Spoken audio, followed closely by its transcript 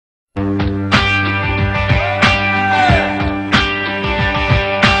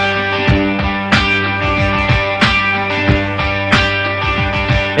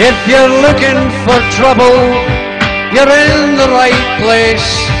If you're looking for trouble, you're in the right place.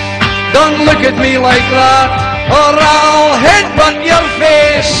 Don't look at me like that, or I'll headbutt your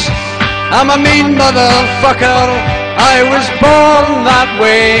face. I'm a mean motherfucker, I was born that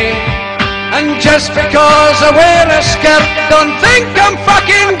way. And just because I wear a skirt, don't think I'm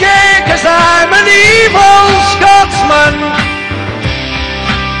fucking gay, 'cause I'm an evil Scotsman,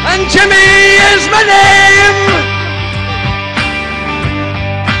 and Jimmy is my name.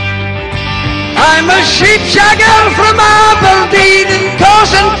 I'm a sheepshagger from Aberdeen, and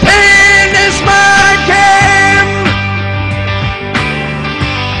causing pain is my game.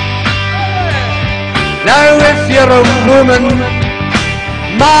 Now if you're a woman,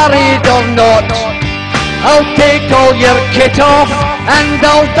 married or not, I'll take all your kit off and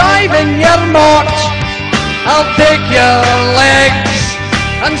I'll dive in your mott. I'll take your legs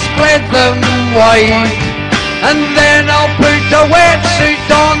and spread them wide, and then I'll put a wetsuit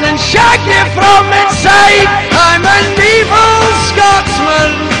on and shag you from inside. I'm an evil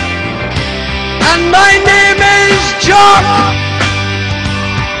Scotsman, and my name is Jock.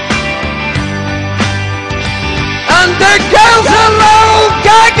 And the girls are all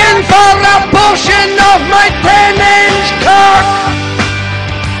gagging for a portion of my 10-inch cock.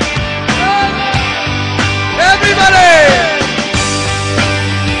 Everybody!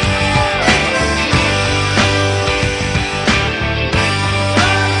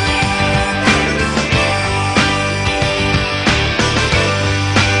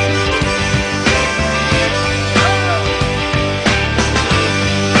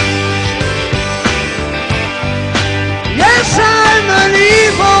 I'm an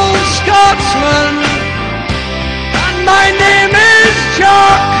evil Scotsman, and my name is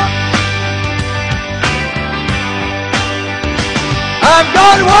Jock. I've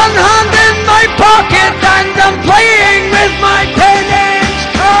got one hand in my pocket and I'm playing with my 10-inch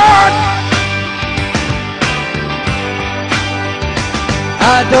cock.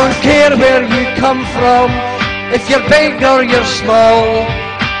 I don't care where you come from, if you're big or you're small.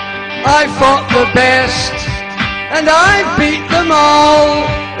 I fought the best, and I've beat them all.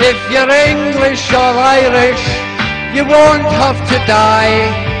 If you're English or Irish, you won't have to die.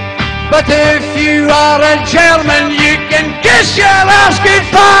 But if you are a German, you can kiss your ass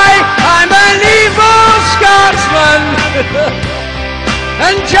goodbye. I'm an evil Scotsman,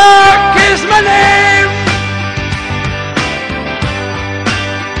 and Jock is my name.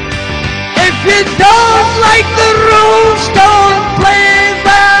 If you don't like the rules, don't play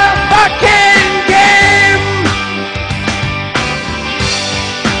the fucking game.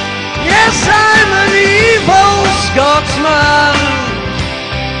 Yes, I'm an evil Scotsman.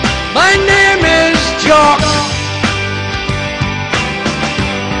 My name is Jock,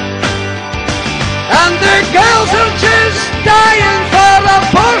 and the girls are just dying for a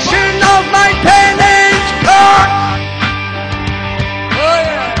portion of my 10-inch cock. Oh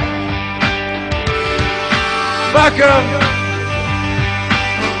yeah. Fuck 'em.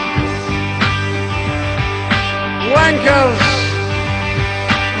 Wankers.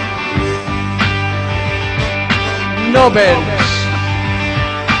 No beds.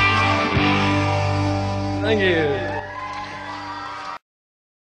 Thank you.